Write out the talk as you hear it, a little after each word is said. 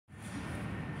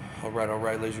All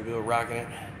right, Laser Bill rocking it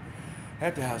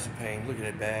at the House of Pain. Look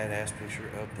at that badass picture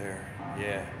up there.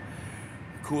 Yeah.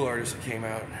 Cool artist that came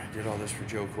out, did all this for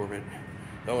Joe Corbett,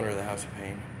 the owner of the House of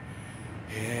Pain.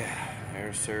 Yeah,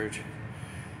 there's Serge.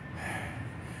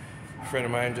 A friend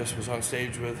of mine just was on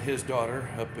stage with his daughter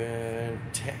up in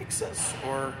Texas,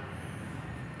 or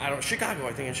Chicago,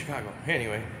 I think in Chicago.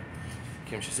 Anyway,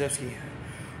 Kim Shizevsky,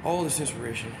 all this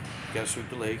inspiration, gotta sweep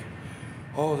the leg,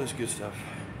 all this good stuff.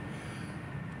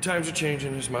 Times are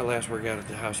changing. This is my last workout at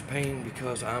the House of Pain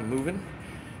because I'm moving.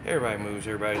 Everybody moves,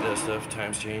 everybody does stuff.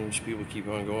 Times change, people keep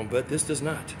on going, but this does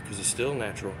not because it's still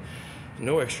natural.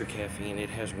 No extra caffeine.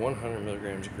 It has 100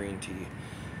 milligrams of green tea.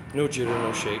 No jitter,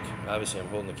 no shake. Obviously, I'm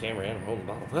holding the camera and I'm holding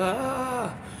the bottle.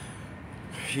 Ah!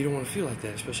 You don't want to feel like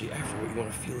that, especially after. What you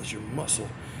want to feel is your muscle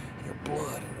and your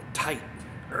blood and the tight,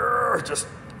 just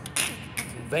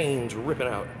veins ripping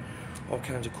out. All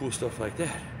kinds of cool stuff like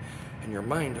that. And your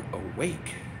mind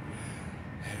awake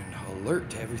and alert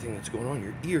to everything that's going on.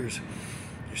 Your ears,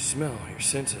 your smell, your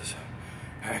senses.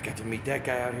 I got to meet that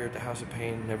guy out here at the House of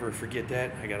Pain. Never forget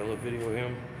that. I got a little video of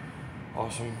him.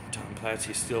 Awesome. Tom Platz.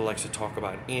 He still likes to talk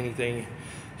about anything.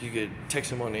 You could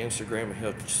text him on the Instagram and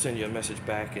he'll send you a message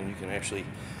back and you can actually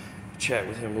chat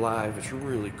with him live. It's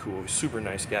really cool. He's a super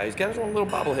nice guy. He's got his own little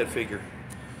bobblehead figure.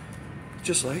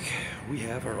 Just like we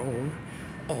have our own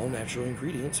all-natural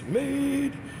ingredients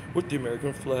made with the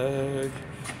American flag.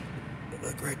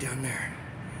 Look right down there.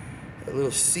 That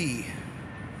little C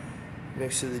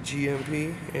next to the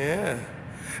GMP. Yeah.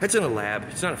 That's in a lab.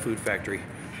 It's not a food factory.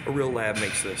 A real lab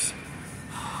makes this.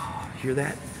 Hear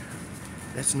that?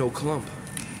 That's no clump.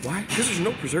 Why? Because there's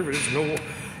no preservatives, no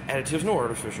additives, no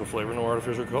artificial flavor, no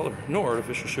artificial color, no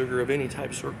artificial sugar of any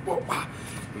type, sort. Whoa, wow.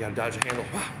 You gotta dodge a handle.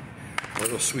 Wow. Or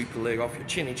it'll sweep the leg off your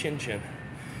chinny chin.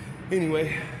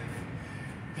 Anyway,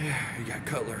 yeah, you got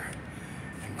Cutler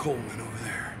and Coleman over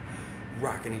there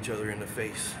rocking each other in the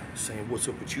face, saying, what's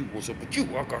up with you? What's up with you?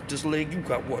 I got this leg. You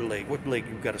got what leg? What leg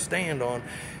you got to stand on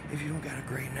if you don't got a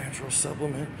great natural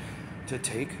supplement to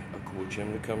take, a cool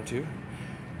gym to come to?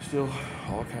 Still,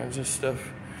 all kinds of stuff,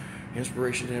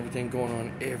 inspiration and everything going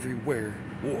on everywhere.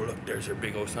 Whoa, look, there's their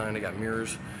big old sign. They got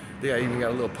mirrors. They even got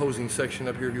a little posing section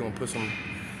up here if you want to put some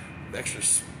extra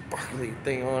sparkly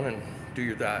thing on and do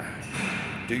your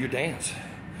dance.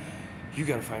 You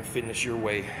got to find fitness your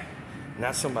way,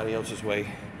 not somebody else's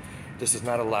way. This is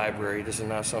not a library. This is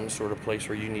not some sort of place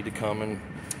where you need to come and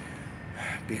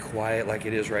be quiet like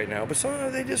it is right now. But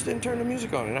some they just didn't turn the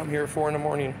music on, and I'm here at 4 in the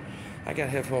morning. I got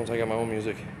headphones. I got my own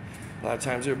music. A lot of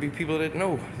times there'll be people that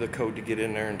know the code to get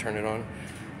in there and turn it on.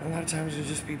 A lot of times there'll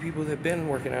just be people that've been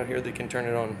working out here that can turn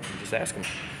it on. Just ask them.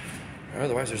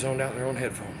 Otherwise, they're zoned out in their own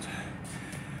headphones.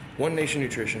 One Nation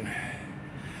Nutrition.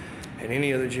 And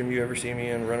any other gym you ever see me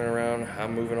in, running around,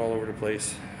 I'm moving all over the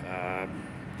place. I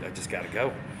just gotta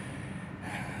go.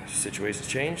 Situations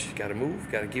change, gotta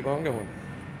move, gotta keep on going.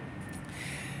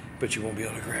 But you won't be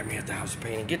able to grab me at the House of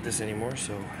Pain and get this anymore,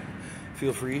 so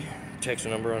feel free. Text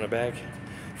the number on the back.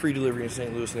 Free delivery in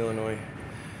St. Louis, Illinois.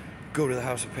 Go to the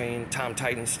House of Pain. Tom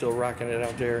Titan's still rocking it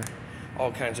out there.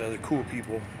 All kinds of other cool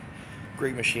people.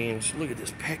 Great machines. Look at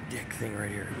this pec deck thing right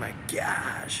here. My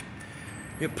gosh.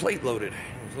 You have plate loaded.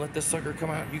 Let this sucker come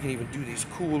out. You can even do these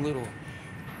cool little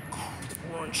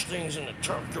crunch things in the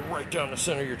top, go right down the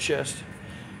center of your chest.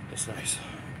 It's nice.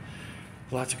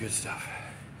 Lots of good stuff.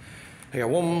 I got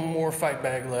one more fight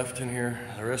bag left in here.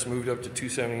 The rest moved up to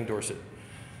 270 in Dorset.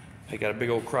 I got a big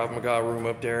old Krav Maga room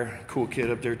up there. Cool kid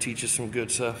up there teaches some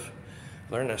good stuff.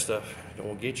 Learn that stuff.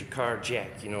 Don't get your car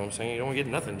jacked, you know what I'm saying? You don't get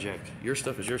nothing jacked. Your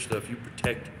stuff is your stuff. You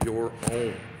protect your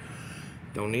own.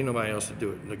 Don't need nobody else to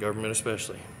do it, the government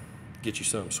especially. Get you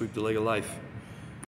some. Sweep the leg of life.